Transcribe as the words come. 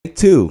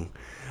EP.22.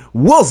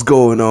 What's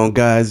going on,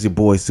 guys? Your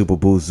boy Super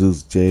Boo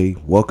Zeus J.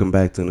 Welcome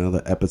back to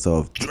another episode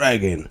of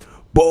Dragon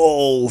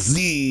Ball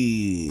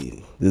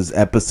Z. This is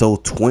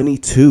episode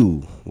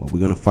 22. Well, we're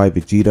gonna fight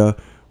Vegeta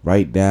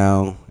right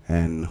now,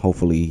 and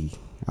hopefully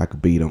I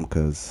could beat him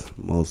because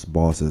most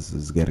bosses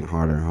is getting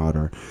harder and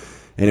harder.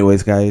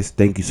 Anyways, guys,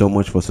 thank you so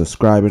much for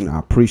subscribing. I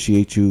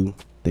appreciate you.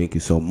 Thank you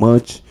so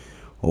much.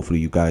 Hopefully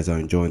you guys are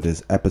enjoying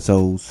these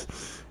episodes.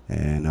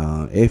 And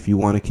if you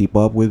want to keep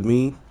up with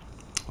me,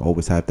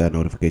 always have that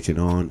notification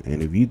on.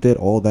 And if you did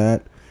all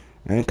that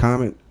and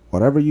comment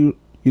whatever you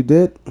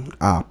did,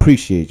 I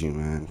appreciate you,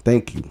 man.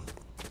 Thank you.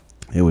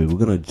 Anyway, we're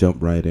gonna jump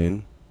right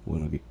in.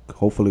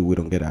 Hopefully we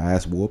don't get our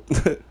ass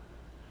whooped.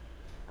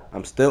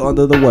 I'm still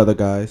under the weather,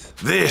 guys.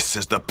 This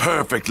is the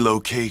perfect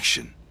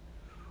location.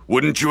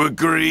 Wouldn't you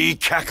agree,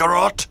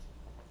 Kakarot?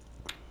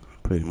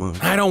 Pretty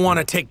much. I don't want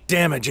to take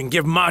damage and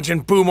give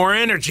Majin Buu more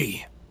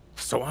energy.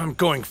 So I'm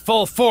going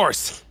full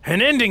force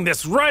and ending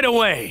this right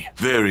away.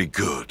 Very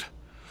good.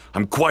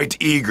 I'm quite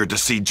eager to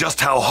see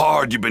just how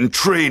hard you've been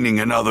training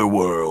in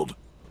Otherworld.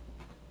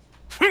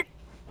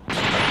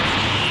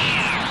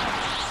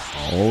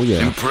 Oh,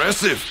 yeah.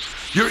 Impressive.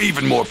 You're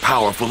even more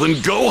powerful than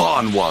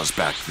Gohan was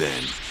back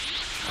then.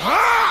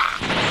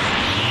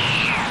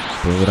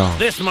 Bring it on.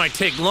 This might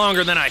take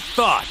longer than I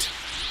thought.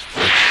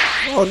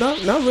 Oh,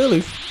 not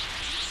really.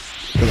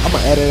 I'm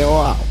gonna edit it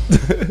all out.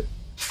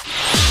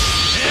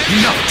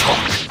 Enough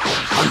talk.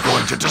 I'm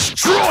going to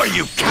destroy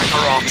you,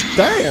 Kakarot.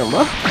 Damn,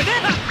 bro.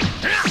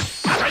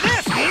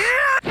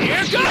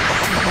 Here goes.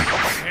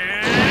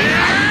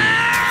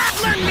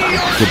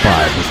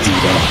 Goodbye,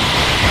 Vegeta.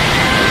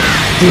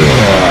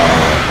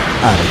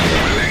 Out of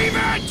here. Leave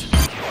it.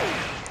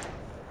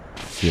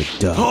 You're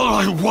done. All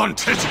I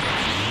wanted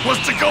was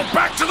to go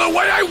back to the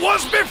way I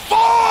was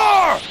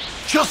before!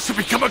 Just to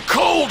become a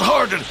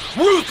cold-hearted,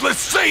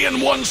 ruthless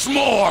Saiyan once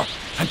more!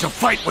 And to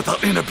fight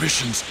without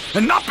inhibitions,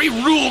 and not be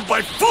ruled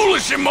by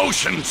foolish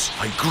emotions!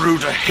 I grew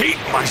to hate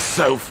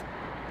myself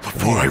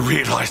before I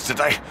realized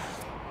that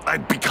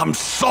I'd become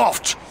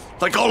soft,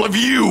 like all of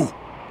you!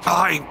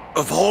 I,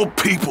 of all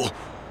people,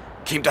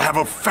 came to have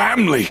a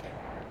family,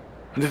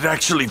 and it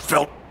actually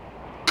felt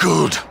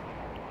good.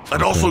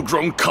 I'd also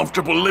grown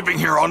comfortable living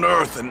here on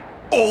Earth and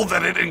all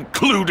that it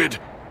included.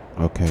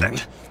 Okay.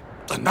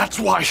 And that's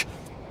why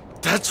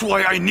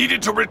I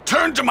needed to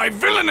return to my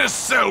villainous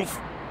self.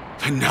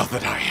 And now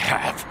that I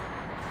have,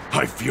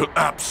 I feel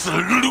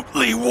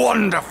absolutely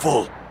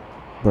wonderful.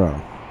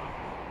 Bro.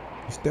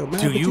 You still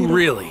mad? Do you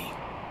really?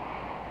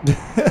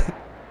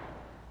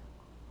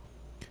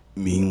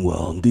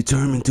 Meanwhile, I'm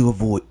determined to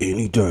avoid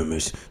any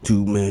damage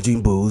to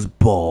Majin Buu's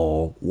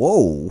ball.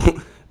 Whoa.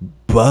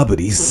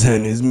 Babidi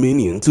sent his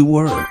minion to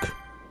work.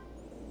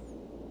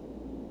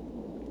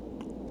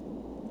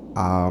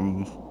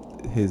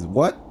 His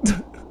what?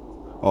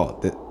 Oh,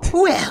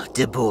 well,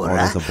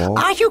 Deborah, oh,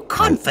 are you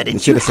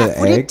confident you have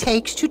what it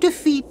takes to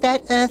defeat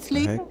that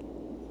Earthling?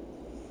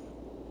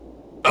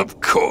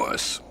 Of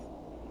course.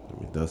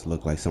 It does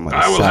look like somebody.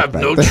 I will have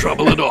no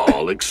trouble at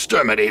all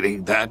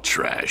exterminating that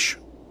trash.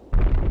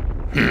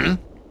 Huh?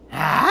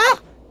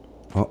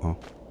 Uh-oh.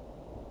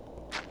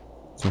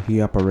 So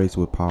he operates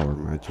with power,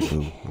 Majin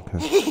Buu.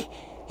 Okay.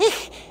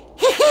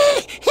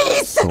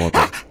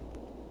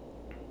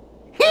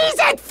 He's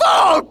at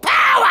full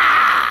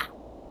power!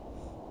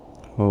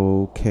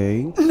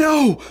 Okay.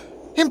 No!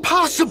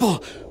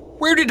 Impossible!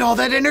 Where did all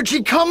that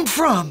energy come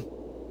from?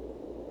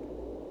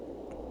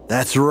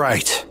 That's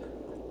right.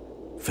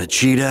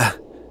 Vegeta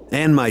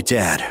and my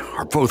dad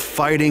are both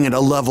fighting at a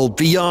level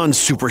beyond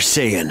Super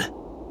Saiyan.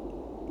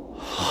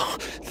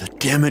 The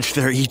damage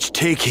they're each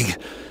taking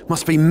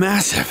must be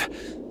massive.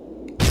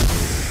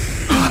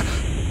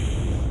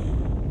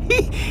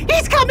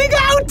 He's coming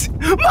out!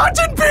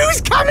 Majin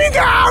Buu's coming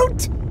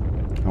out!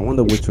 I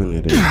wonder which one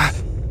it is.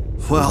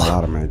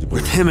 Well,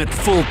 with him at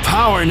full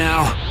power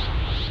now,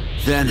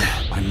 then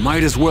I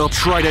might as well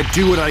try to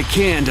do what I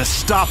can to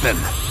stop him.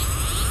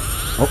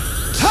 Oh.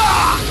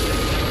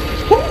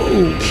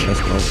 Woo!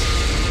 Let's go.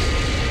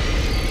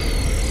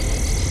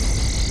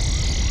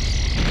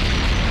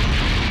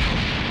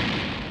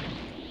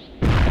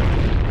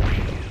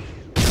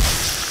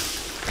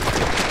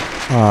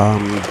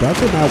 That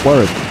did not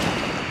work.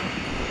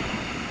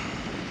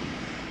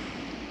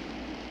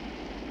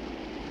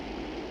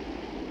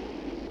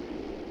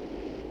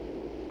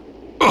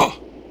 Oh,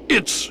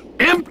 it's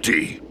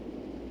empty.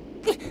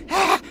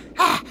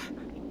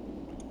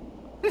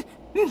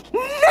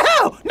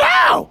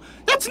 No!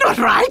 That's not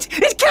right!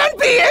 It can't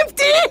be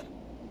empty!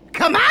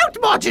 Come out,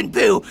 Majin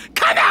Buu!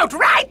 Come out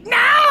right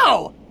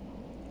now!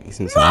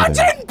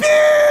 Majin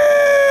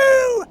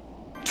Buu!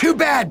 Too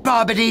bad,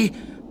 Babidi.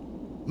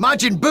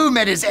 Majin Buu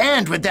met his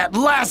end with that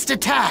last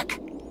attack.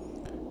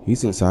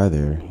 He's inside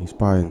there. He's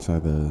probably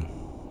inside the...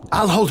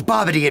 I'll hold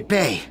Babidi at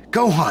bay.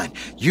 Gohan,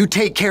 you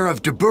take care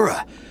of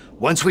Deborah.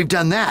 Once we've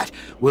done that,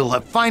 we'll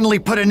have finally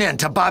put an end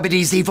to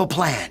Babidi's evil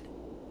plan.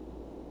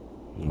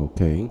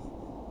 Okay.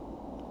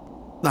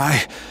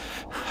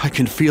 I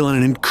can feel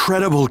an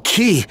incredible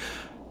ki.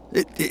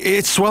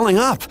 It's swelling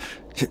up.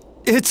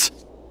 It's...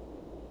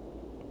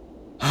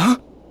 Huh?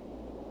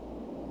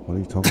 What are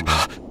you talking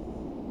about?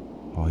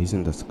 Oh, he's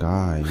in the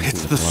sky.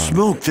 It's the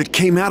smoke that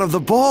came out of the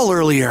ball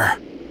earlier.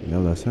 Yeah,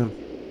 that's him.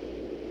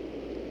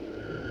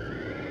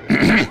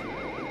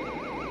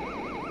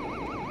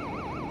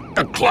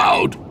 A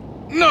cloud?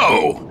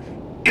 No!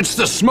 It's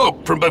the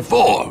smoke from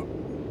before.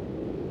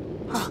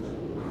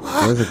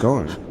 Where's it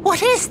going?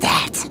 What is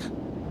that?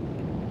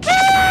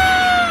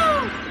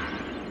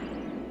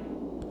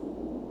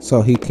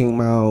 So he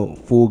came out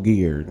full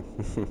geared.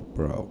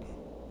 Bro.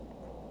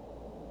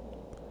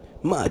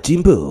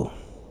 Majin Buu.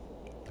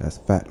 That's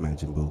Fat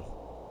Majin Buu.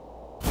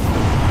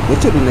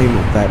 What should the name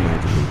of Fat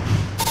Majin Buu?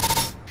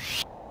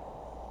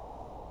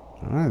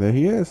 Alright, there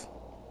he is.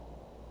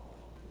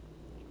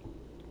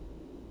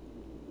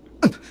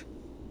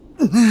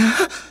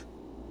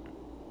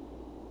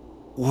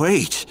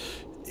 Wait,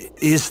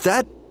 is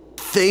that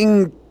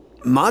thing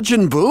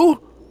Majin Buu?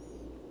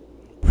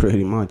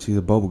 Pretty much, he's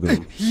a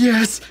bubblegum.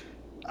 Yes,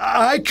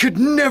 I could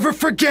never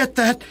forget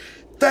that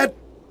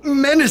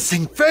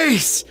menacing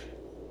face.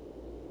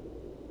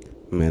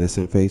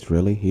 Menacing face,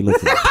 really? He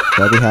looks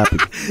very happy.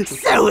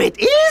 So it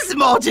is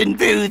Majin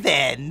Buu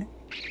then.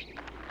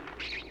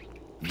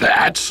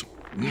 That's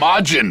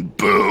Majin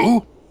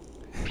Buu?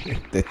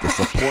 They're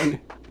disappointed.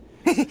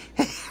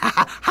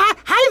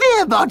 Hi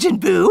there, Majin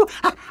Buu.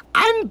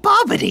 I'm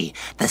Bobbity,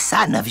 the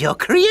son of your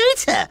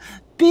creator,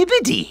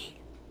 Bibbidi.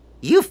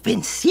 You've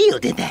been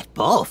sealed in that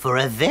ball for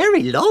a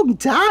very long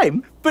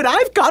time, but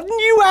I've gotten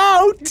you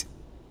out.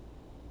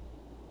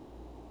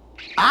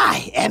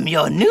 I am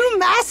your new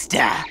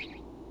master.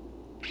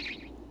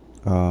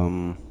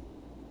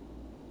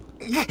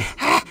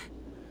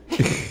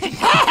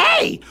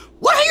 Hey!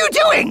 What are you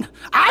doing?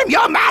 I'm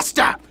your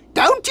master!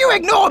 Don't you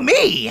ignore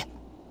me!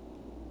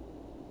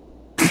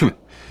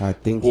 I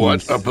think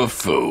What a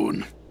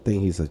buffoon. I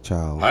think he's a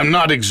child. I'm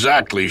not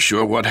exactly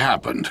sure what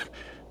happened,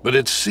 but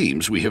it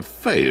seems we have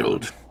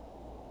failed.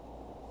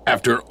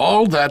 After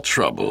all that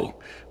trouble,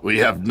 we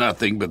have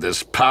nothing but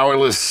this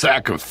powerless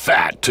sack of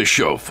fat to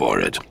show for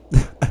it.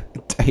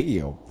 Damn. He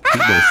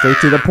goes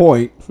straight to the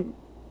point.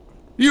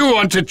 You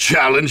want to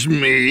challenge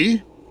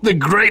me? The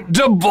great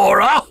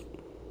Deborah?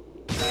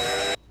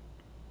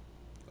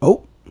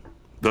 Oh.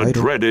 The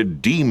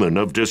dreaded demon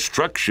of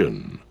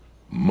destruction,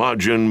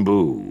 Majin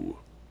Buu.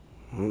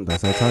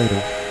 That's our title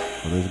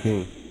for this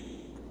game.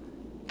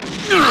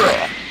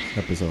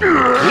 Episode.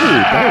 Ooh,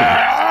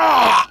 damn.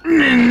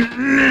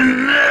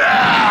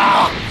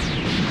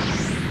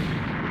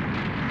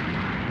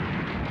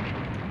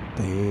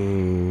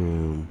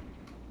 Damn.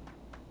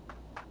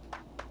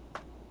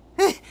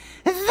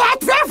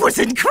 That was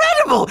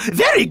incredible!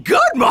 Very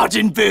good,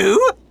 Majin Buu!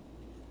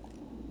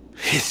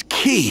 His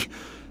ki!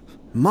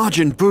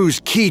 Majin Buu's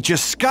ki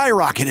just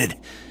skyrocketed.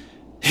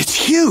 It's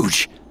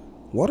huge!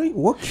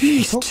 What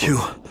key?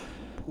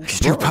 He's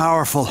too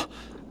powerful.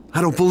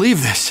 I don't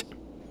believe this.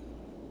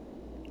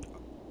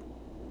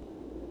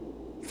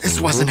 This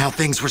wasn't how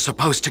things were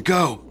supposed to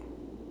go.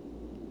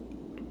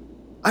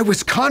 I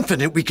was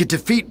confident we could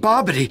defeat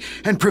Bobbity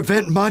and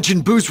prevent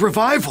Majin Buu's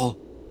revival.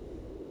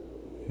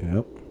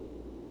 Yep.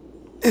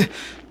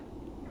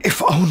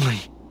 If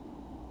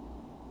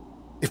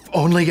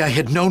only I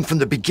had known from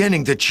the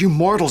beginning that you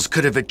mortals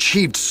could have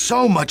achieved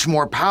so much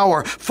more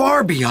power,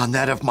 far beyond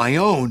that of my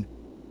own.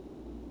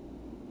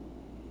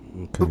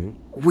 Okay.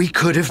 We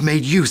could have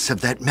made use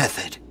of that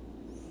method.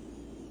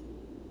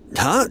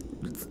 Huh?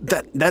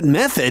 That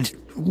method?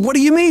 What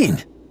do you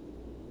mean?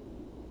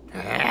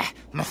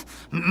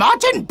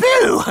 Majin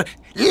Buu!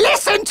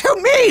 Listen to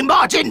me,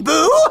 Majin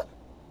Buu!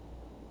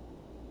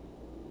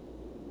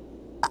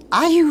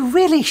 Are you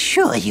really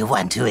sure you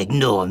want to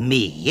ignore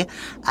me?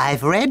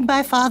 I've read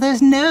my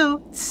father's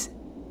notes.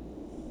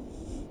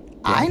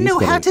 I know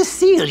how to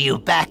seal you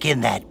back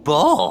in that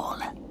ball.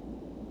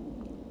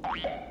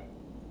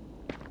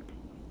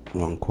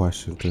 Wrong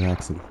question to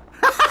ask him.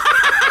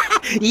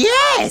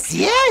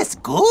 Yes,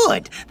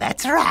 good.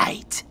 That's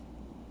right.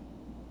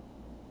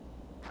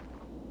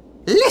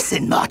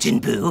 Listen,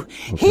 Majin Buu.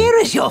 Okay. Here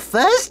is your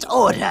first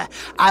order.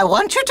 I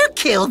want you to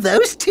kill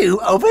those two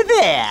over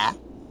there.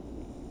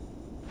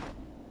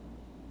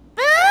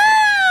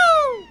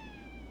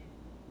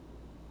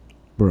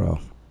 Bro,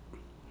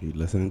 you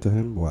listening to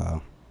him?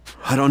 Wow.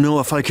 I don't know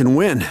if I can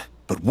win,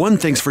 but one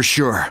thing's for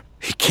sure.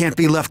 He can't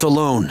be left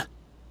alone.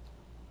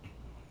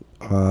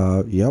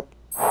 Yep.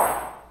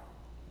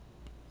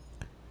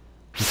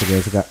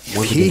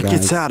 If he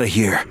gets out of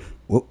here,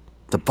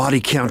 the body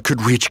count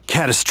could reach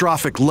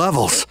catastrophic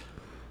levels.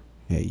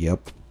 Yeah,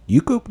 yep.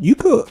 You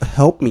could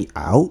help me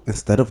out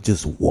instead of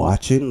just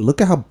watching. Look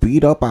at how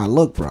beat up I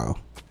look, bro.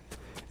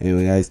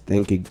 Anyway, guys,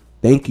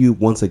 thank you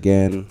once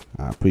again.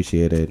 I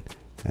appreciate it.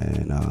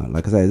 And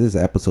like I said, this is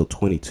episode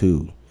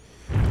 22.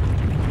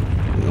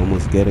 We're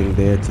almost getting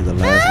there to the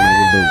last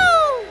Majin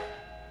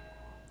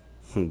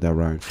Buu. That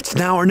rhymes. It's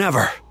now or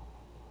never.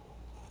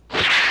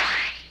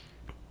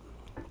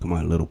 Come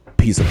on, little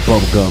piece of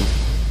bubblegum.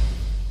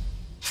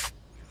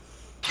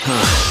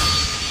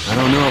 I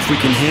don't know if we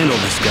can handle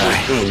this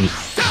guy.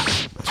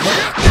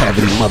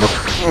 Cavity mother.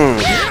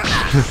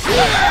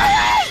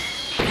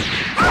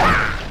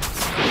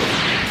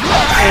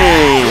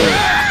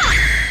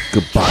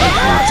 Goodbye,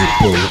 Majin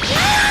Buu.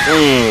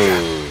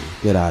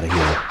 Get out of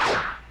here.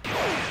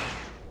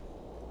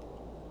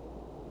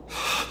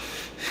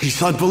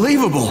 He's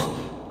unbelievable.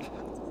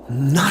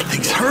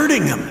 Nothing's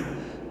hurting him.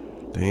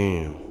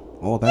 Damn.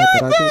 All that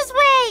I did?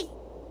 Way!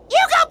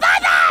 You go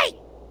bye-bye!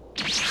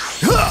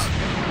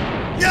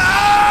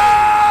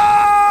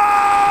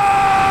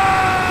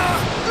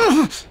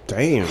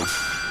 Damn.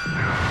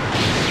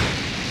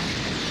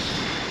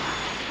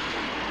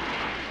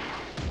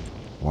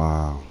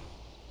 Wow.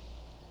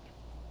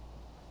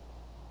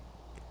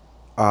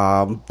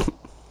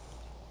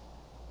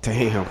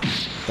 Damn.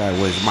 That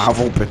was his mouth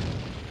open.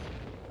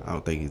 I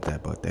don't think he's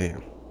that, but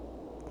damn.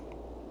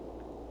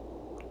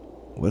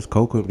 Where's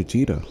Goku and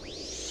Vegeta?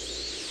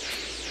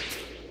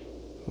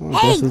 Oh,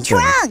 hey,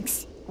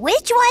 Trunks!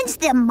 Which one's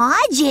the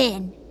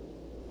Majin?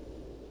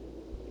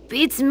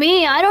 Beats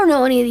me, I don't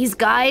know any of these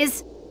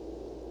guys.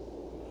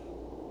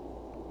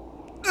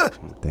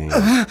 Damn.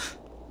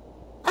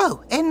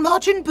 Oh, and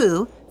Majin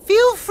Buu,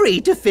 feel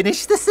free to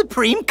finish the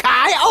Supreme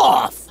Kai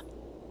off.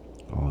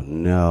 Oh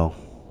no.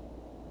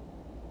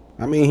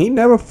 I mean, he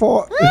never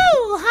fought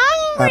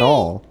at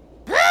all.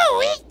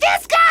 Boo, eat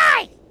this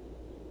guy!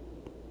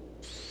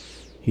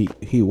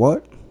 He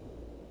what?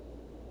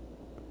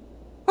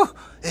 Oh,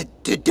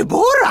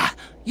 Deborah,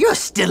 you're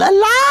still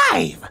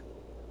alive!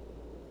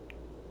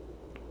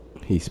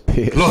 He's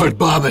pissed. Lord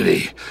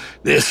Babidi,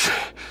 this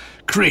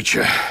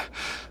creature,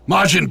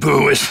 Majin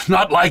Buu, is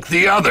not like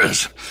the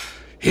others.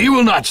 He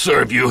will not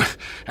serve you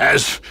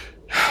as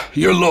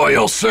your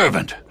loyal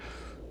servant.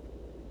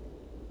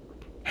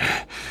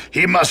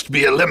 He must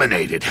be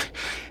eliminated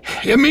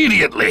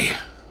immediately.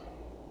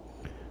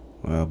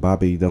 Well,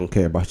 Bobby don't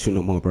care about you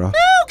no more, bro.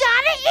 Boo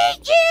gotta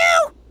eat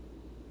you!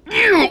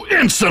 You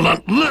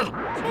insolent little...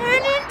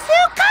 Turn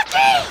into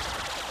cookie!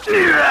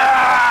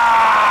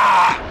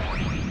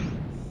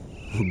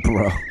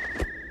 Bro.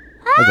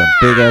 That's a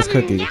big ass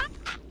cookie.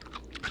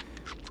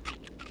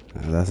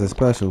 That's his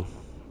special.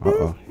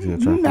 Uh-oh. He's gonna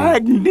try.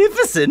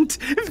 Magnificent!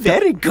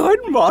 Very good,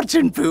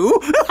 Majin Buu!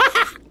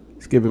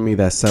 He's giving me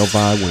that Cell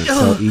vibe when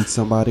Cell eats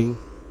somebody.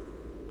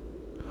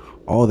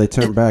 Oh, they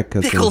turn back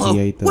because he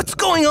ate them. What's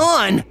going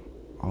on?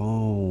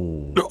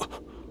 Oh.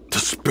 The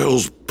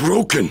spell's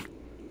broken.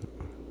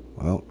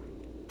 Well.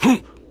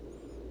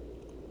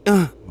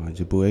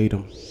 Majin Buu ate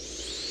him.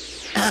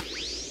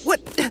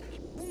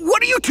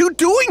 What are you two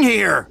doing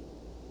here?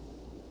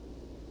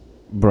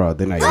 Bro,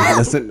 they're not even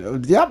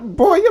listening. Yep,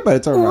 boy, you better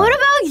turn around. What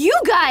about you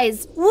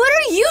guys? What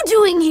are you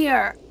doing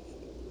here?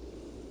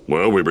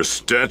 Well, we were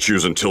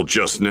statues until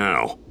just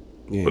now.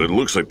 Yeah. But it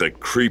looks like that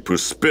creep who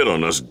spit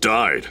on us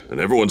died, and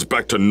everyone's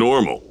back to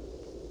normal.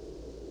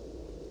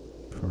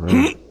 For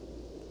real.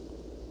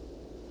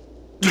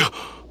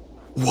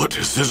 What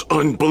is this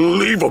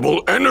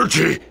unbelievable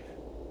energy?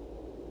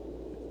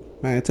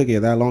 Man, it took you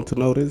that long to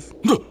notice?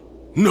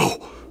 No,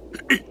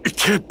 it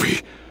can't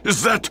be.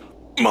 Is that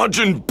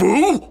Majin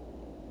Buu?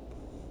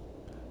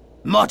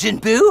 Majin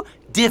Buu,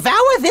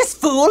 devour this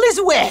fool as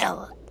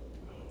well.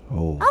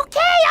 Oh. Okay.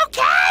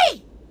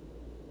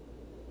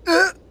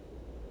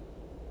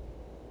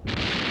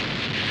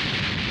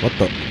 What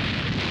the?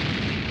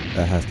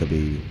 That has to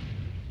be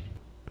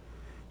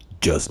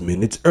just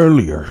minutes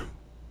earlier.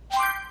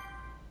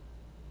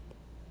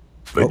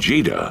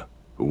 Vegeta,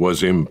 who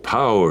was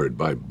empowered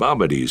by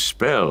Babidi's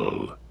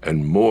spell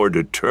and more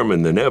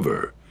determined than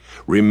ever,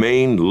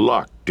 remained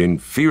locked in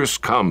fierce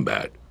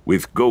combat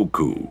with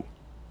Goku.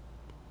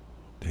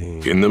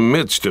 Dang. In the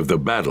midst of the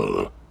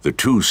battle, the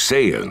two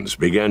Saiyans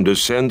began to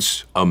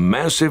sense a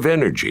massive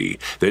energy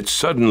that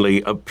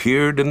suddenly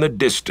appeared in the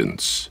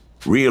distance.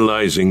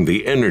 Realizing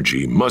the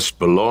energy must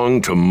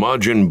belong to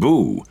Majin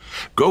Buu,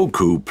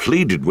 Goku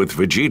pleaded with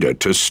Vegeta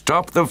to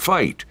stop the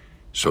fight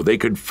so they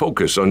could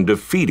focus on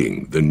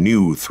defeating the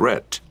new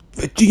threat.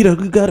 Vegeta,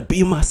 you gotta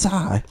be on my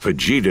side.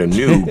 Vegeta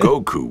knew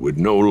Goku would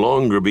no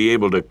longer be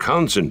able to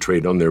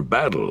concentrate on their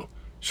battle,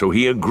 so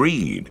he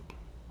agreed,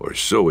 or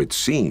so it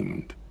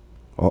seemed.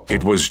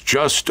 It was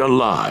just a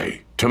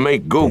lie to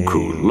make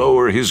Goku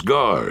lower his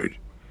guard.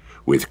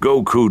 With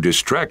Goku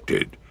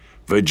distracted,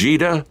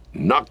 Vegeta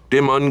knocked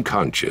him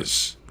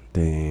unconscious.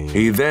 Dang.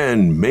 He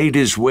then made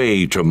his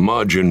way to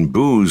Majin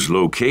Buu's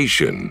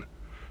location,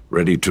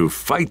 ready to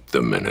fight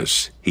the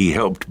menace he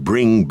helped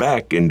bring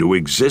back into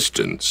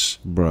existence.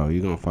 Bro,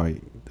 you gonna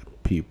fight the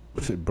people.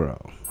 Bro.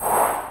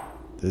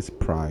 This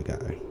Pride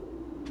guy.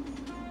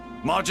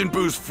 Majin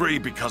Buu's free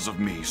because of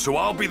me, so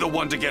I'll be the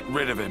one to get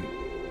rid of him.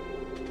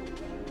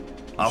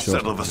 I'll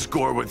settle the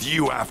score with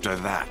you after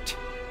that.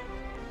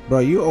 Bro,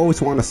 you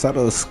always want to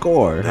settle the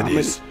score. That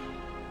is,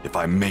 if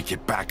I make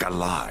it back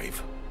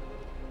alive.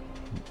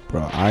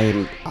 Bro,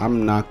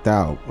 I'm knocked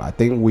out. I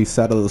think we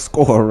settled the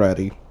score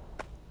already.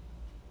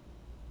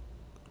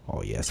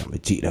 Oh yes, I'm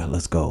Vegeta.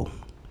 Let's go.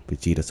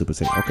 Vegeta Super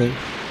Saiyan. Okay. No,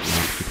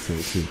 I'm Super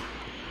Saiyan 2.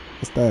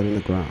 What's that in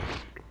the ground?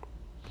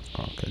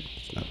 Oh, okay.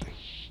 It's nothing.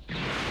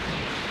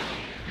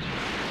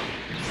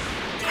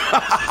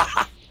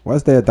 Why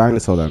is there a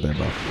dinosaur down there,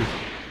 bro?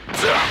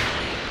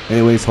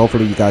 Anyways,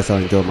 hopefully you guys all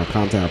enjoyed my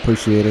content. I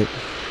appreciate it.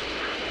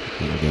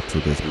 I'm gonna get to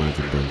this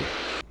Majin Buu.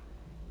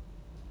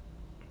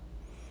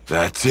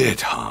 That's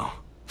it, huh?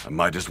 I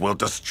might as well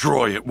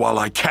destroy it while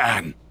I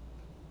can.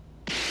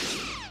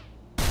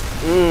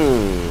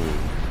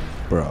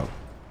 Bro.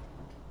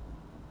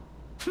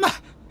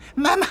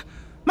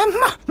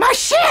 My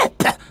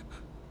ship!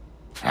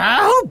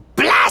 Oh,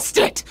 blast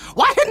it!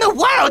 What in the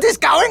world is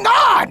going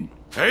on?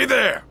 Hey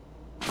there!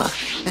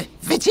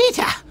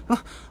 Vegeta,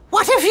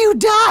 what have you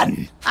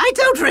done? I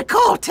don't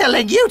recall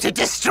telling you to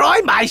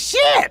destroy my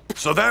ship!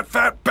 So that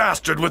fat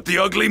bastard with the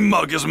ugly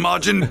mug is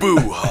Majin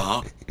Buu,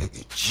 huh?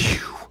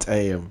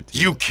 Damn.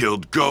 You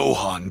killed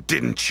Gohan,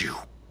 didn't you?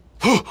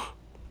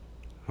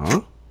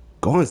 Huh?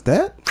 Gohan's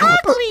dead?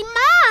 Ugly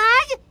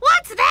mug?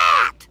 What's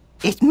that?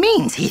 It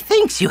means he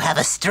thinks you have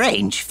a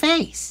strange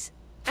face.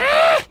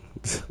 Now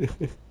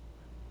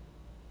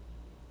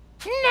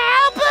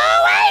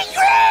Boo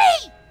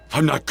angry!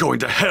 I'm not going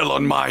to hell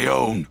on my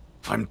own.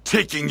 I'm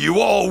taking you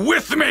all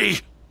with me!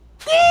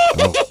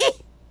 Oh.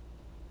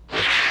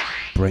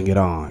 Bring it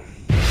on,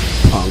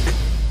 punk.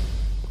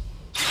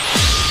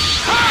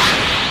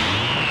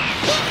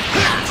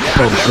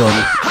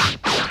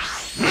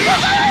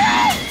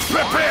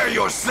 Prepare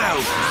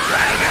yourself!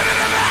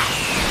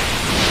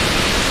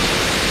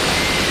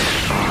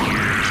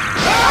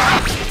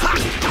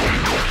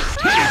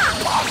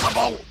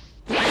 Impossible!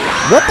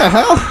 What the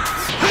hell?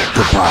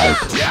 Goodbye,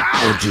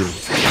 Majin.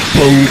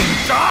 Boom.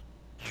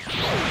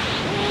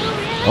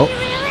 Oh.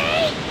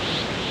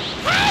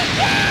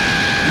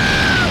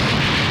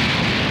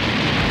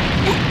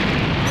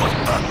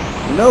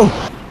 No.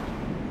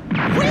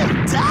 Well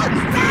done!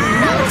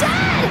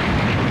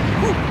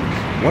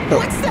 What the?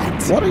 What's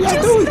that? What are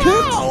y'all doing,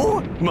 kids?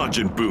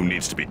 Majin Buu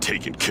needs to be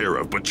taken care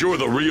of, but you're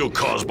the real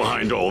cause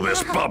behind all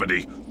this,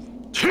 Babidi.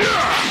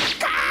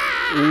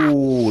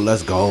 Ooh,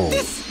 let's go.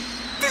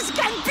 This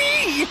can't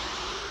be!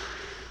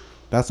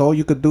 That's all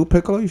you could do,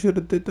 Piccolo? You should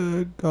have did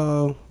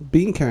the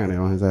bean cannon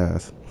on his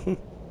ass.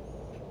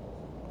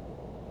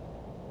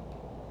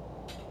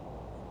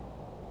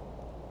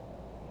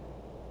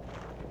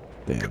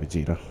 Damn,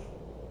 Vegeta.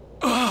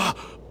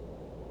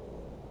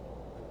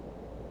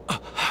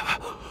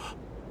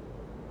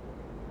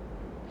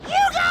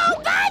 You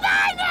go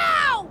bye-bye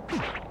now!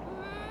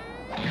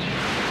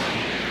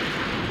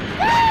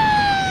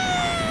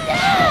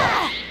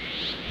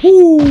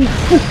 Woo!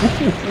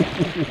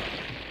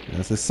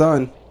 That's his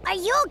son. Are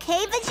you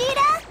okay,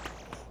 Vegeta?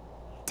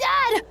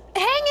 Dad,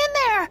 hang in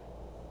there!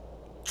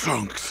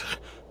 Trunks.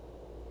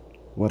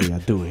 What are y'all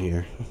doing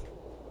here?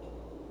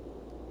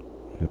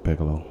 Hey,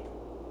 Piccolo.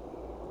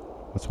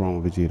 What's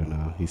wrong with Vegeta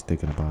now? He's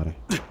thinking about it.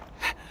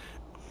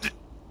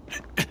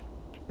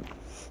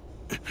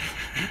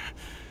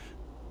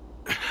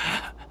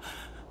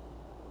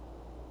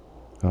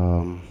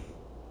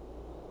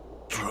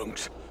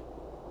 Trunks,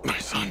 my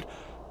son,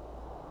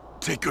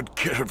 take good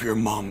care of your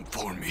mom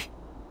for me.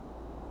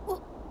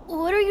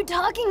 What are you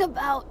talking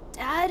about,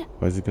 Dad?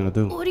 What is he gonna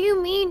do? What do you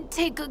mean,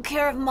 take good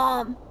care of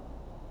Mom?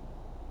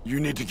 You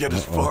need to get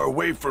as far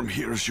away from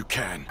here as you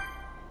can.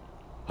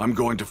 I'm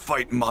going to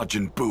fight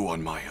Majin Buu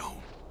on my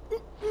own.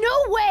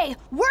 No way!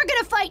 We're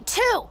gonna fight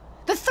too!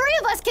 The three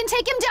of us can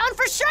take him down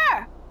for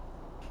sure!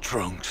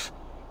 Trunks,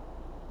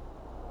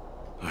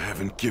 I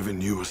haven't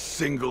given you a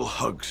single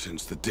hug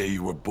since the day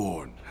you were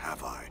born,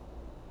 have I?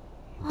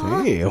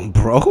 Damn,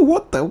 bro.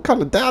 What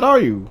kind of dad are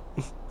you?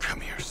 Come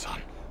here,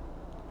 son.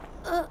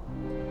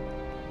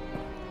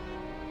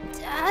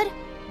 Dad?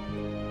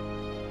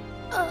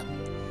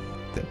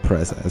 That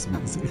press ass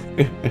music.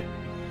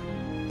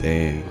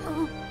 Damn.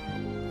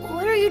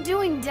 What are you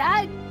doing,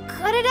 Dad?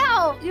 Cut it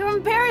out! You're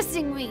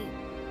embarrassing me!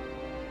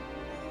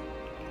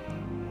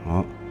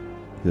 Oh,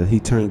 did he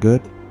turn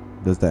good?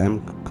 Does the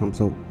M come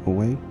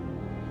away?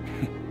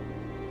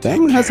 The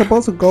M has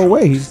supposed to go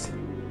away. He's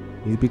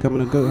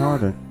becoming a good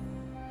harder.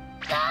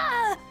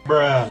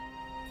 Bruh.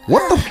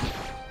 What the?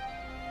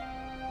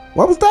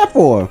 What was that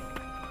for?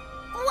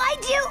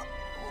 Why'd you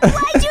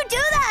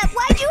do that?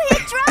 Why'd you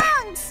hit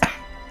Trunks?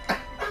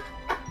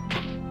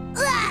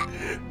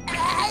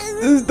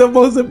 This is the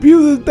most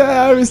abusive dad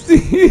I ever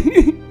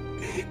seen.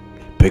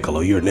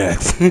 Piccolo, you're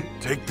next.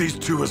 Take these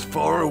two as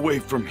far away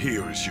from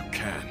here as you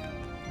can.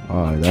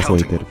 Oh, that's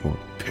what he did it for.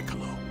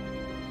 Piccolo.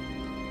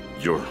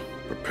 You're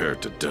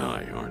prepared to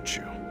die, aren't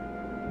you?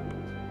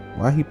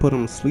 Why he put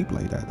him to sleep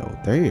like that though?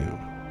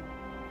 Damn.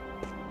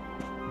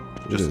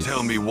 Just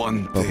tell me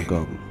one thing.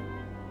 Bubblegum.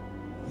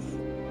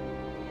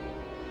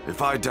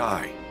 If I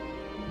die,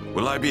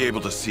 will I be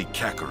able to see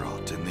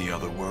Kakarot in the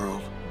other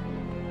world?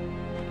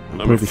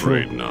 I'm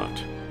afraid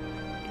not.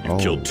 You've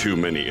killed too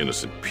many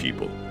innocent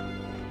people.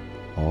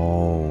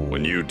 Oh.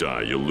 When you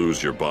die, you'll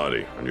lose your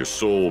body, and your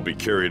soul will be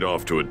carried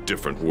off to a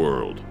different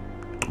world.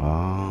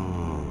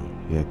 Oh.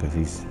 Yeah, because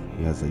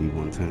he has an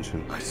evil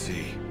intention. I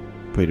see.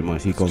 Pretty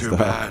much, he goes too to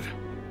bad.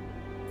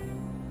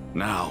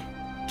 Now,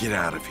 get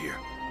out of here.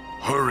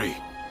 Hurry.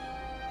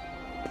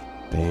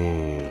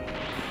 Damn.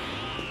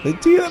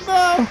 Vegeta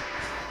now.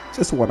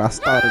 Just when I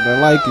started to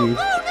like you.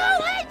 Oh no,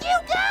 let you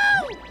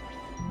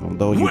go!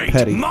 Although you Wait,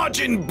 petty.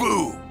 Majin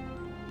Buu!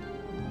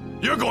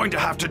 You're going to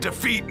have to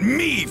defeat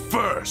me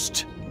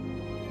first!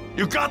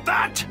 You got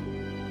that?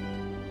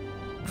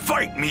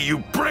 Fight me, you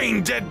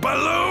brain-dead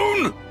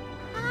balloon!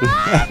 You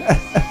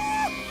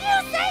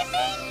say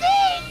mean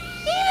things,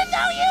 even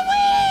though you're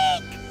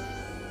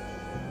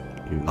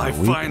weak! I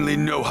finally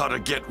know how to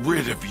get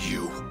rid of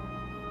you.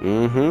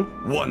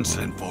 Mm-hmm. Once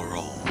and for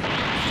all.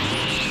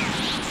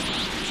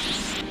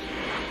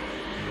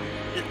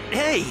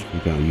 Hey!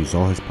 He's gonna use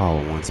all his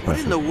power one special.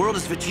 What in the world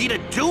is Vegeta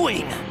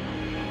doing?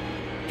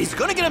 He's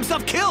gonna get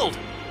himself killed!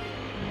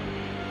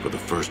 For the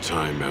first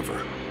time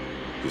ever,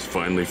 he's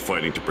finally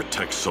fighting to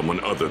protect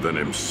someone other than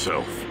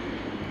himself.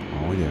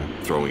 Oh yeah.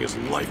 Throwing his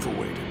life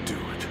away to do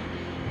it.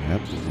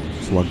 Yep.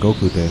 That's what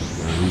Goku did.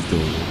 He's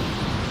doing it.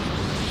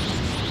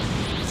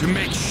 To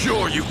make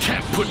sure you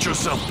can't put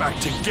yourself back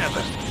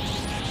together,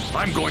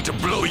 I'm going to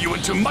blow you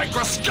into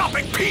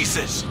microscopic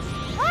pieces!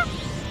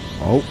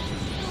 Oh.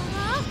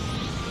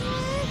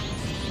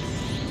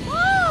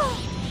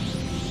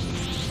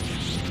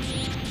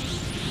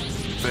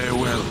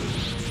 Farewell,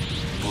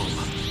 Bull,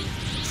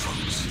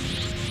 Trunks.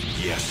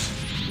 Yes,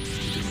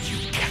 even you,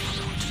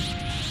 Kakarot.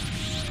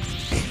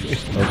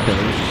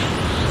 Okay.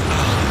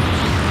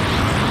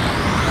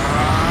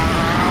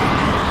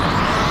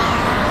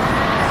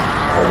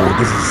 Oh,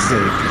 this is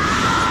sick.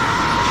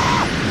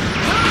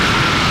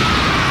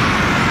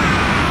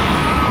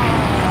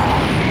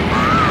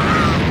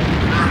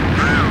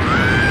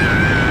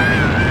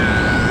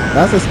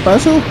 That's a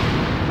special?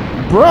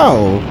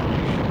 Bro!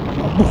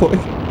 My boy.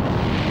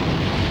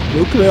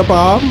 Nuclear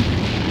bomb?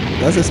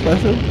 That's a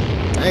special?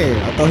 Dang,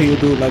 I thought he would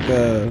do like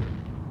a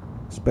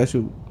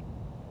special.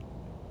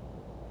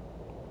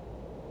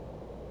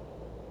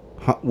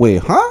 Huh?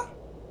 Wait, huh?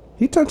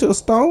 He turned to a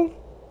stone?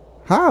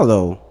 How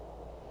though?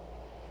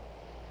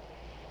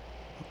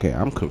 Okay,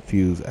 I'm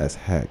confused as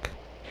heck.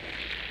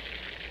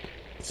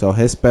 So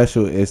his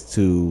special is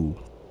to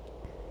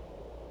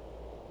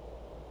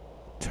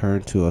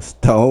turn to a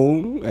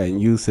stone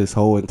and use his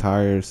whole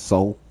entire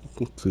soul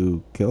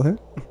to kill him?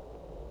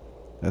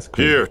 That's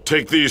crazy. Here,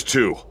 take these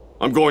two.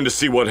 I'm going to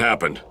see what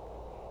happened.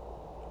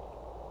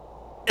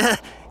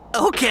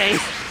 Okay.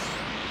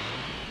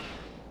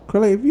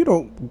 Krillin, if you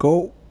don't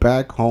go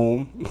back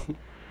home.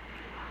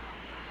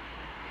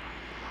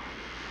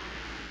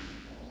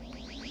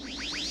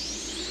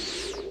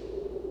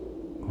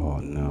 Oh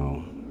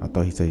no. I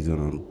thought he said he's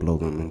gonna blow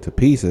them into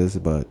pieces,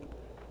 but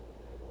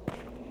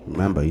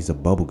remember, he's a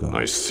bubblegum.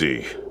 I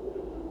see.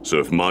 So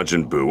if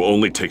Majin Buu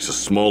only takes a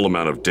small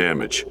amount of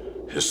damage,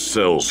 his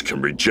cells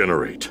can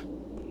regenerate.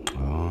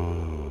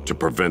 Oh. To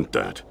prevent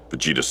that,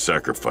 Vegeta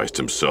sacrificed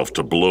himself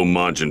to blow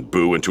Majin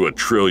Buu into 1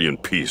 trillion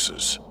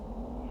pieces.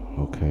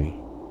 Okay.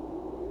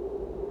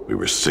 We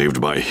were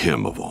saved by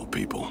him, of all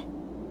people.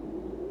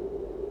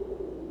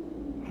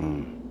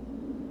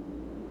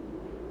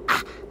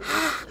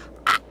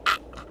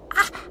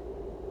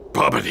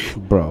 Babidi,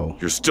 Bro.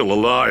 you're still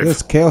alive.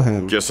 Just kill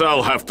him. Guess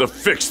I'll have to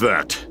fix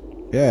that.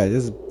 Yeah,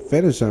 just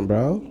finish him,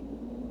 bro.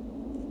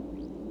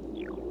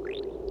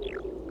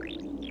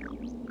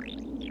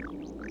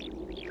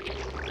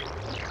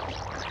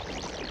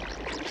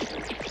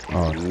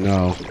 Oh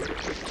no.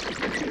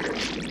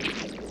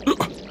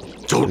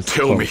 Don't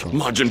tell me,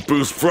 Majin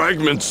Buu's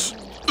fragments.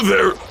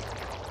 They're...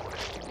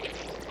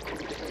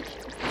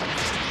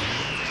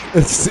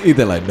 It's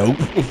either like, nope.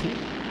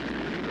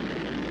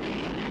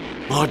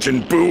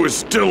 Majin Buu is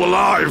still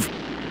alive!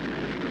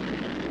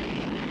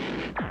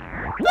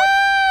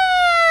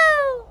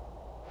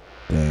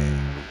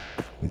 Damn.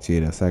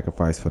 Vegeta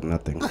sacrifice for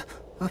nothing.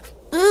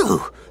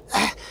 Ooh!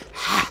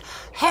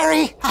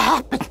 Hurry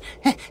up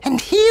and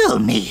heal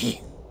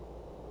me!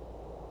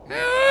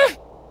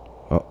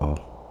 Uh-oh.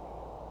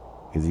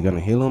 Is he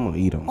gonna heal him or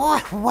eat him?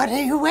 What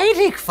are you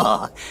waiting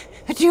for?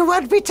 Do you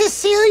want me to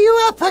seal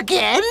you up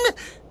again?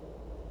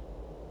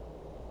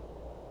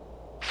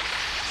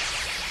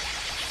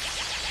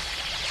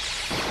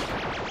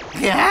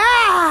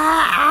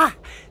 Ah!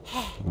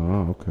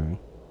 Oh, okay.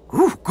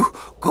 Ooh,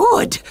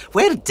 good.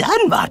 Well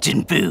done,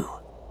 Majin Buu.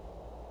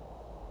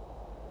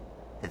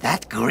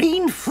 That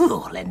green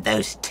fool and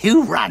those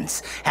 2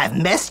 runts have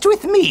messed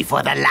with me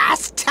for the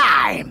last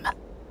time.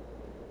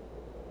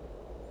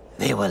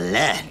 They will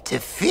learn to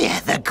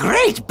fear the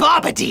great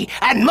Babidi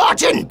and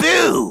Majin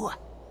Buu.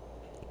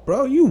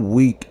 Bro, you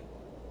weak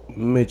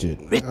midget.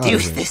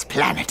 Reduce this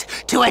planet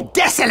to a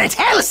desolate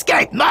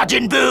hellscape,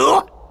 Majin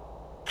Buu!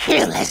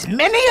 Kill as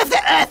many of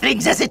the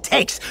Earthlings as it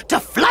takes to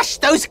flush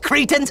those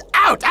cretins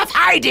out of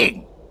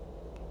hiding!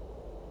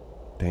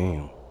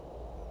 Damn.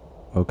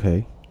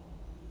 Okay.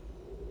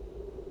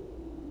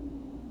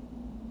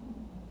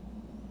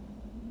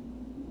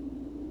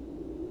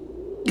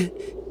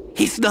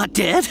 He's not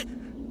dead?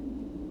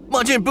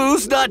 Majin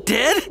Buu's not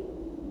dead?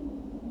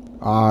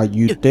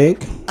 You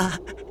think?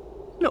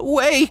 No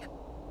way!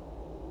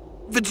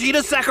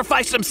 Vegeta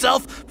sacrificed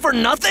himself for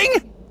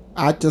nothing?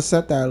 I just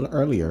said that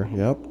earlier,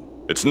 yep.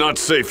 It's not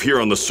safe here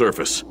on the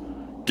surface.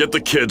 Get the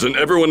kids and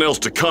everyone else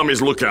to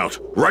Kami's lookout,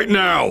 right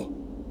now!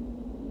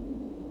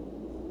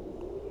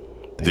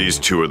 Damn. These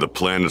two are the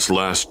planet's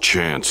last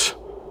chance,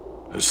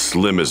 as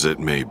slim as it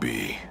may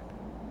be.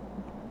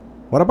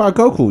 What about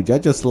Goku? Y'all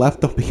just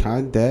left him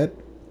behind dead?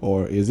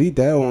 Or is he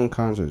dead or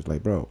unconscious?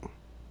 Like, bro.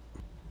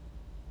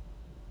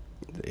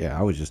 Yeah,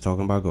 I was just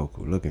talking about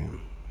Goku. Look at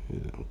him.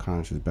 He's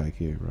unconscious back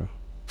here,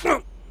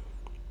 bro.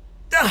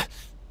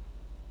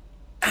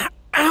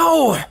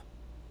 Ow!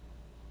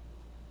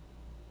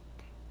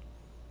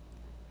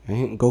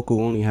 Ain't Goku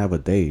only have a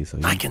day, so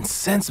I can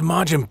sense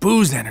Majin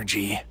Buu's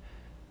energy,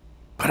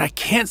 but I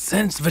can't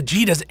sense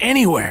Vegeta's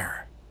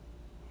anywhere.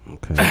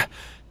 Okay.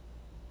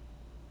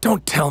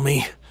 Don't tell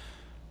me.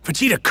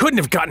 Vegeta couldn't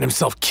have gotten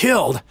himself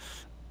killed.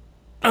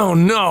 Oh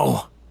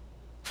no.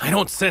 I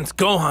don't sense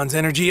Gohan's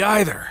energy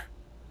either.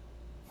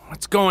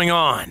 What's going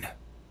on?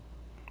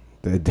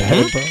 They're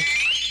dead, bro?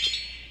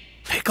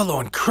 Piccolo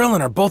and Krillin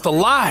are both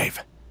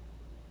alive.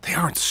 They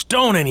aren't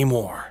stone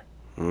anymore.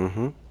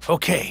 Mm-hmm.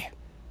 Okay.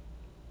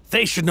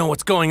 They should know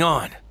what's going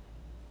on.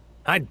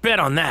 I'd bet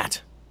on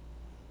that.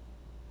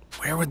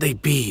 Where would they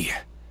be?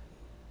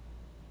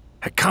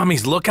 At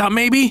Kami's lookout,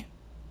 maybe?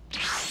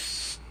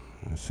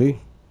 Let's see.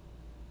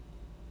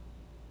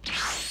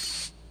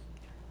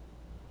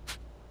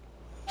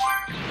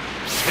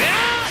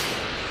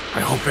 I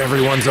hope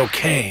everyone's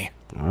okay.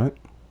 Alright.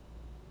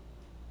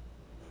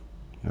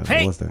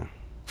 Hey! What's that?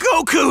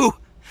 Goku!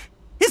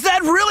 Is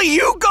that really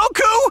you,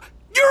 Goku?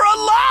 You're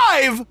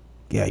alive!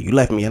 Yeah, you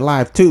left me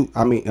alive too.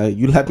 I mean,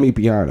 you left me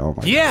behind. Oh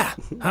my Yeah,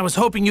 God. I was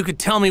hoping you could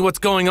tell me what's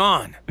going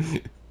on.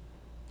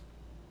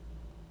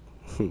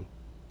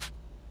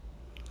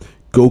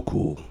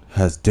 Goku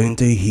has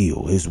Dente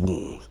heal his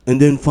wounds and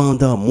then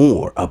found out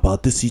more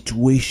about the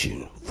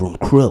situation from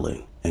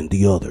Krillin and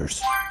the others.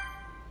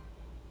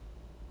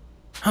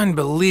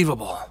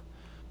 Unbelievable.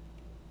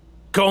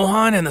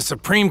 Gohan and the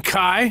Supreme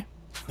Kai?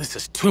 This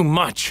is too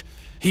much.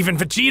 Even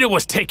Vegeta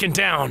was taken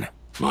down.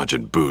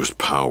 Majin Buu's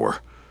power.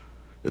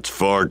 It's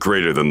far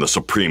greater than the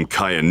Supreme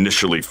Kai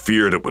initially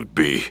feared it would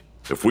be.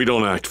 If we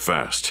don't act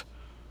fast,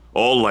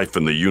 all life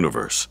in the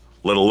universe,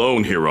 let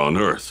alone here on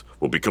Earth,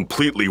 will be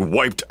completely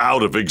wiped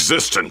out of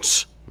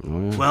existence.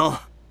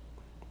 Well,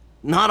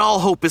 not all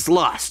hope is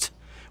lost.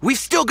 We've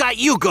still got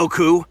you,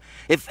 Goku.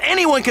 If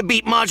anyone can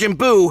beat Majin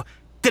Buu,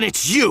 then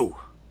it's you.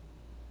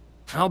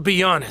 I'll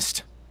be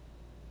honest.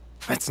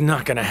 That's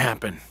not gonna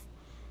happen.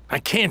 I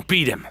can't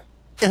beat him.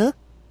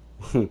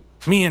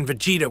 Me and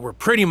Vegeta were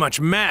pretty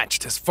much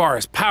matched as far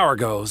as power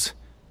goes.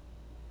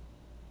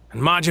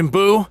 And Majin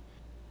Buu,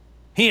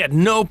 he had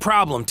no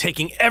problem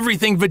taking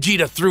everything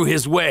Vegeta threw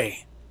his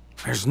way.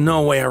 There's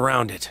no way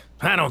around it.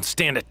 I don't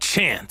stand a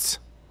chance.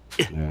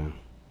 Yeah.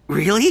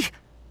 Really?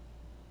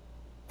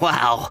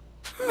 Wow.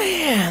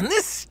 Man,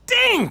 this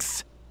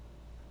stinks!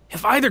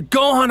 If either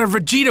Gohan or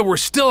Vegeta were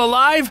still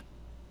alive,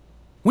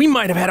 we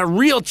might have had a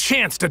real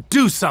chance to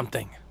do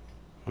something.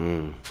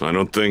 I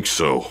don't think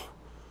so.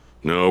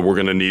 No, we're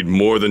gonna need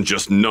more than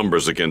just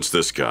numbers against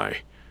this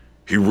guy.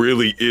 He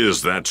really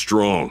is that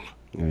strong.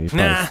 Yeah,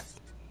 Nah,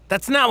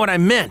 that's not what I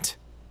meant.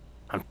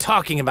 I'm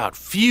talking about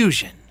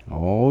fusion.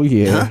 Oh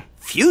yeah. Huh?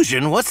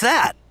 Fusion? What's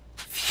that?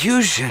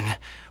 Fusion?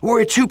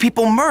 Where two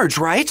people merge,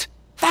 right?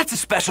 That's a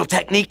special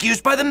technique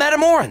used by the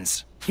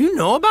Metamorans. You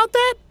know about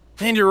that?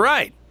 And you're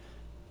right.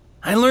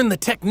 I learned the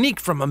technique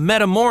from a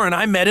Metamoran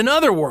I met in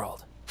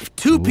Otherworld. If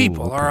two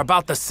people are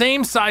about the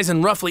same size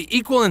and roughly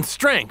equal in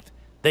strength,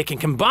 they can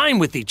combine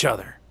with each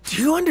other.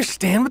 Do you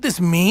understand what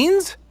this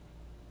means?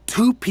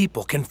 Two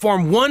people can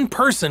form one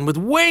person with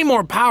way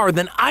more power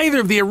than either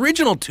of the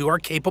original two are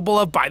capable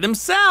of by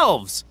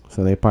themselves.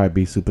 So they probably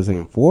be Super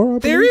Saiyan 4?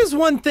 There is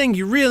one thing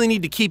you really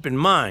need to keep in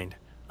mind.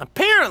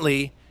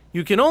 Apparently,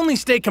 you can only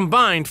stay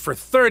combined for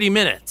 30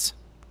 minutes.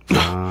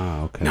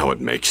 Ah, okay. Now it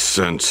makes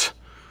sense.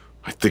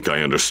 I think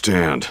I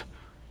understand.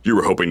 You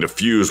were hoping to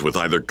fuse with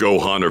either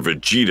Gohan or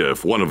Vegeta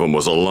if one of them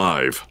was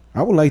alive.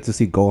 I would like to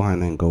see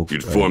Gohan and Goku.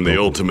 You'd form the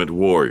Goku. ultimate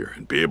warrior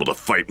and be able to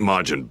fight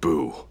Majin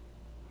Buu.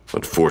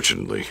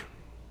 Unfortunately,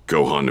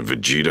 Gohan and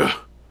Vegeta,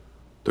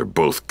 they're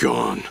both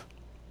gone.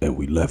 And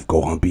we left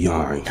Gohan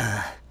behind.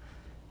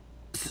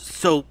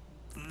 So,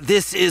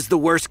 this is the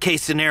worst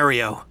case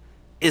scenario,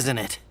 isn't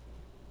it?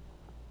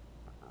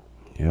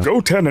 Yep.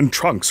 Goten and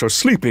Trunks are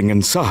sleeping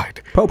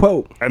inside.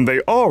 Popo. And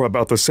they are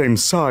about the same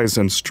size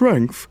and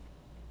strength.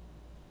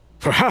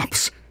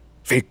 Perhaps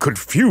they could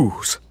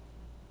fuse.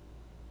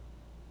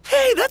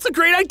 Hey, that's a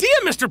great idea,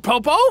 Mr.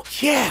 Popo!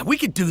 Yeah, we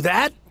could do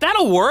that.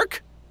 That'll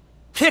work.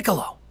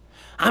 Piccolo,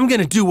 I'm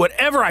gonna do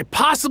whatever I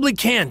possibly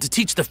can to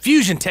teach the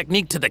fusion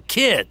technique to the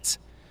kids.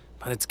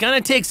 But it's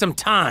gonna take some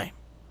time.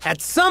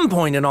 At some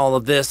point in all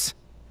of this,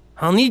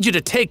 I'll need you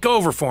to take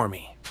over for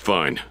me.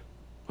 Fine.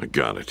 I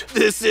got it.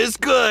 This is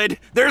good.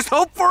 There's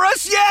hope for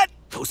us yet.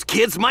 Those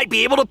kids might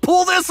be able to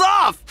pull this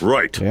off.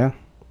 Right. Yeah.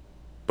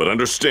 But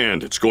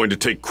understand, it's going to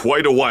take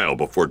quite a while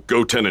before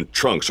Goten and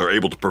Trunks are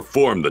able to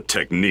perform the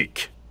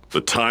technique. The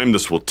time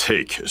this will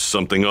take is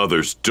something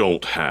others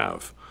don't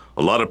have.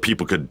 A lot of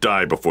people could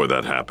die before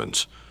that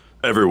happens.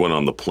 Everyone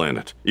on the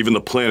planet, even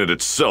the planet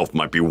itself,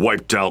 might be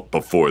wiped out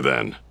before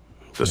then.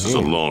 This is a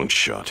long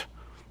shot,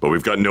 but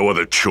we've got no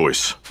other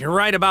choice. You're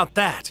right about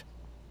that.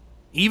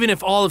 Even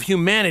if all of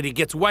humanity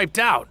gets wiped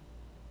out,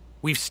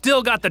 we've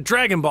still got the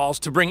Dragon Balls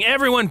to bring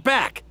everyone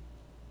back.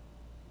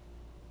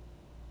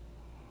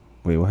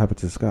 Wait, what happened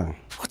to the sky?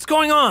 What's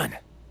going on?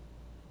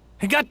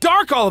 It got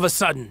dark all of a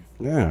sudden.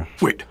 Yeah.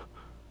 Wait,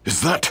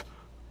 is that...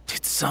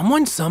 Did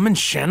someone summon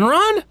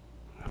Shenron?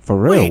 For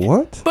real, Wait,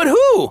 what? But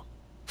who?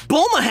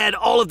 Bulma had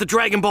all of the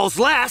Dragon Balls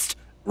last,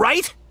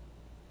 right?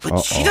 But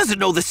she doesn't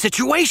know the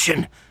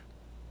situation.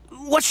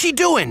 What's she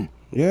doing?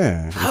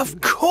 Yeah. Of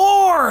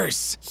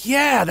course!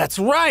 Yeah, that's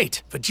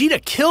right.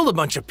 Vegeta killed a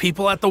bunch of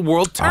people at the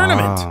World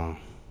Tournament.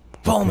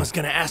 Bulma's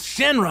gonna ask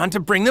Shenron to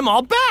bring them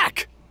all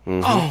back.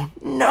 Oh,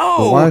 no!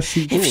 But why is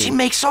she doing If she it?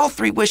 makes all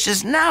 3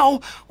 wishes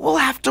now, we'll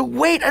have to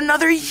wait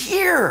another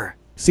year.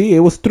 See, it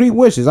was 3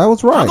 wishes. I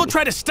was I'll right. go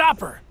try to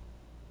stop her.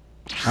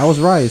 I was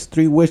right. It's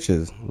 3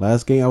 wishes.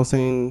 Last game I was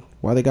saying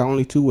why they got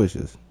only 2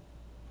 wishes.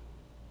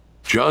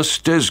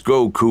 Just as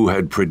Goku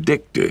had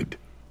predicted,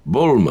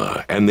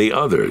 Bulma and the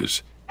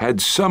others had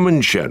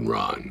summoned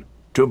Shenron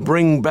to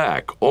bring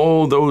back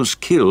all those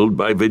killed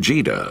by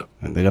Vegeta.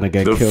 And they're gonna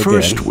get The killed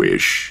first again.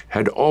 wish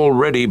had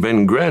already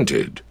been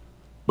granted,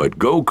 but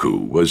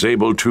Goku was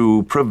able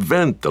to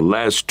prevent the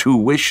last 2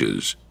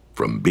 wishes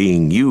from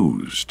being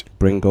used.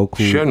 Bring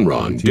Goku.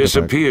 Shenron Vegeta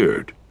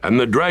disappeared, and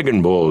the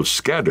Dragon Balls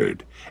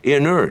scattered,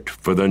 inert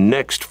for the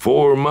next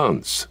 4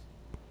 months.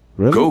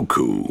 Really?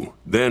 Goku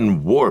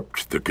then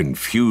warped the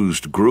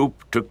confused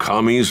group to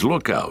Kami's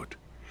lookout,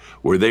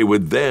 where they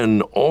would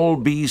then all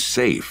be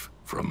safe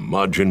from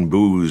Majin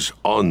Buu's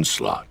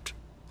onslaught.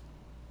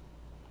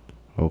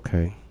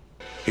 Okay.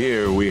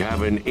 Here we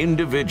have an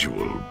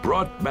individual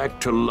brought back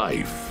to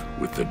life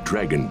with the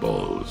Dragon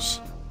Balls.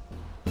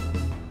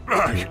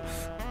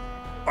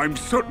 I'm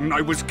certain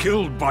I was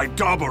killed by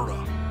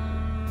Dabura.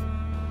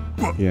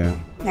 Yeah.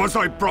 Was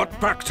I brought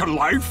back to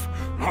life?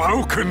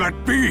 How can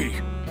that be?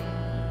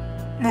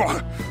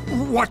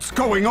 What's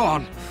going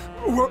on?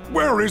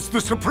 Where is the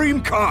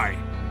Supreme Kai?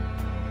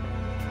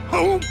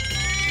 Oh,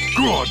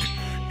 good.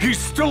 He's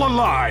still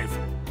alive.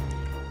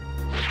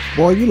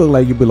 Boy, you look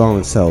like you belong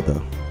in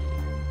Zelda.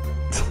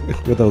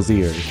 With those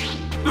ears.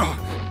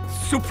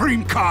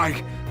 Supreme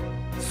Kai!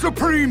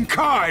 Supreme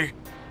Kai!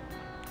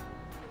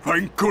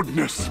 Thank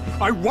goodness,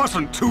 I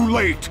wasn't too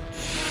late.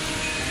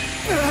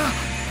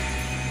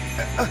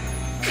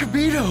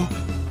 Kibito,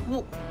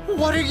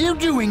 what are you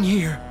doing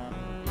here?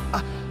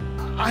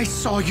 I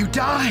saw you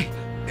die.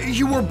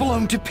 You were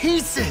blown to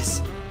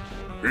pieces.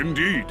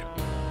 Indeed.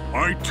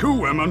 I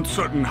too am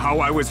uncertain how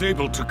I was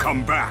able to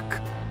come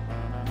back.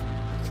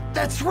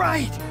 That's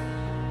right.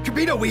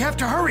 Kibito, we have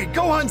to hurry.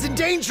 Gohan's in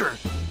danger.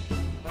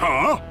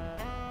 Huh?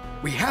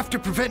 We have to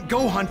prevent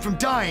Gohan from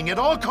dying at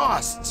all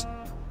costs.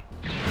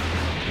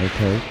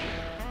 Okay.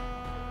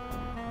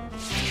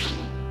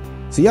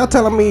 So y'all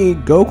telling me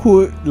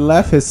Goku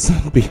left his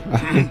son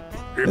behind?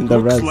 It and the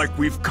looks rest. like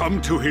we've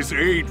come to his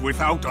aid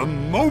without a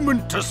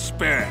moment to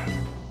spare.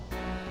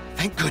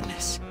 Thank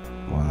goodness.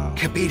 Wow.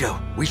 Kibito,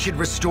 we should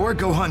restore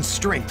Gohan's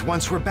strength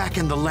once we're back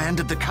in the land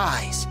of the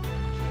Kais.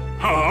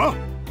 Huh?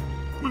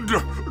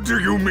 Do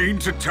you mean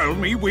to tell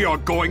me we are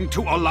going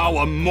to allow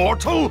a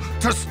mortal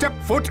to step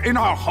foot in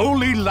our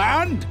holy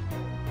land?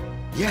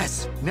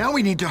 Yes, now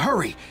we need to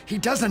hurry. He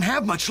doesn't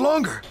have much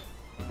longer.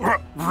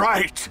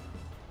 Right.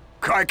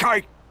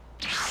 Kai.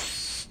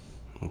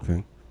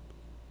 Okay.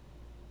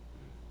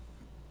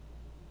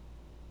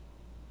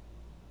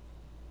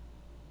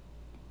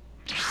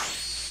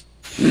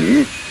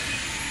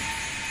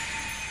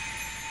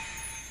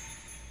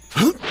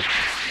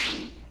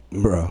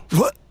 Bro.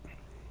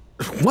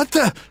 What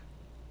the?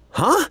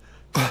 Huh?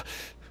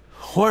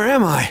 Where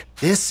am I?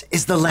 This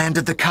is the land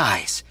of the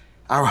Kais,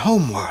 our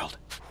homeworld.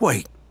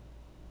 Wait.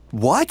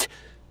 What?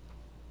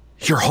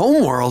 Your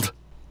homeworld?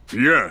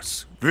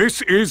 Yes,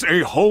 this is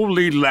a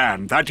holy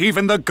land that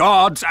even the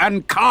gods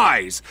and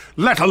Kais,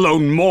 let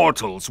alone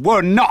mortals,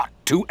 were not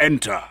to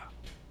enter.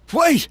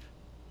 Wait!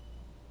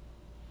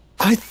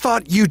 I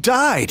thought you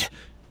died.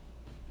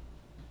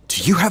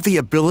 Do you have the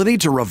ability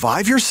to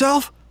revive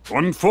yourself?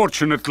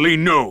 Unfortunately,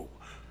 no.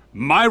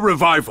 My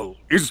revival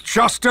is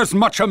just as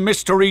much a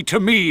mystery to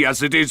me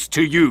as it is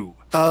to you.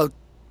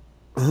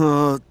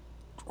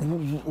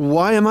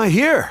 Why am I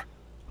here?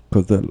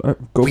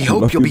 We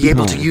hope you'll be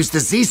able to use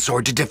the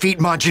Z-Sword to defeat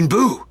Majin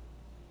Buu.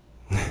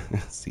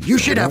 You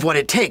should have what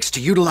it takes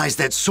to utilize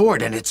that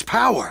sword and its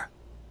power.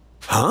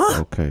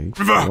 Huh? Okay.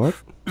 The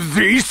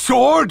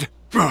Z-Sword?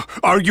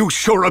 Are you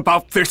sure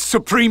about this,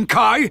 Supreme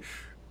Kai?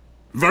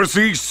 The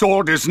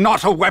Z-Sword is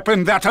not a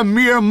weapon that a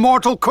mere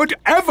mortal could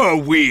ever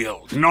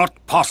wield. Not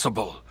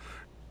possible.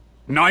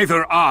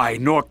 Neither I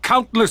nor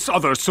countless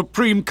other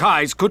Supreme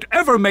Kais could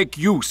ever make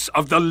use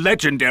of the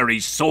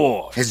legendary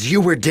sword. As you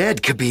were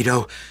dead,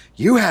 Kibito,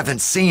 you haven't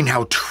seen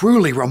how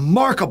truly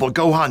remarkable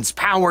Gohan's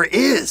power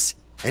is.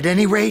 At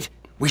any rate,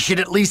 we should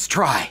at least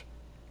try.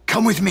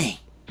 Come with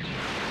me.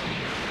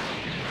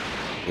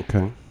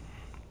 Okay.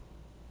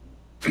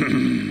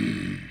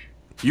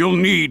 You'll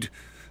need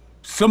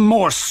some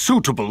more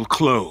suitable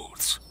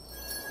clothes.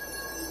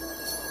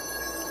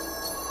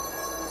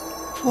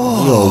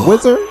 Whoa. You a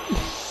wizard?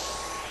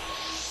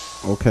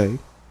 Okay.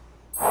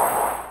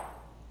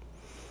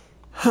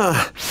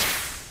 Huh.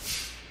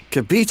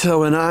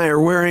 Kibito and I are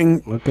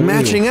wearing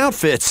matching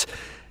outfits.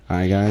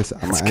 Alright, guys.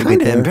 It's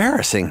kind of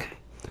embarrassing.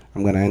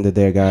 I'm going to end it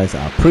there, guys.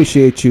 I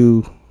appreciate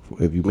you.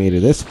 If you made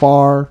it this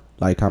far,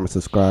 like, comment,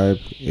 subscribe.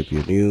 If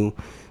you're new,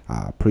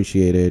 I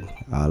appreciate it.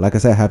 Like I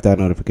said, have that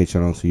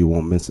notification on so you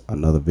won't miss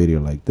another video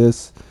like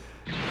this.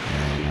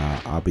 And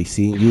I'll be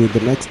seeing you in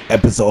the next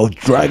episode of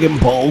Dragon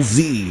Ball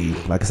Z.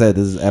 Like I said,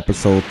 this is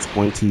episode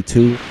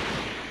 22.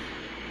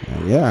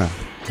 And yeah,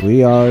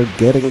 we are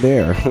getting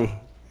there.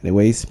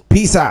 Anyways,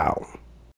 peace out.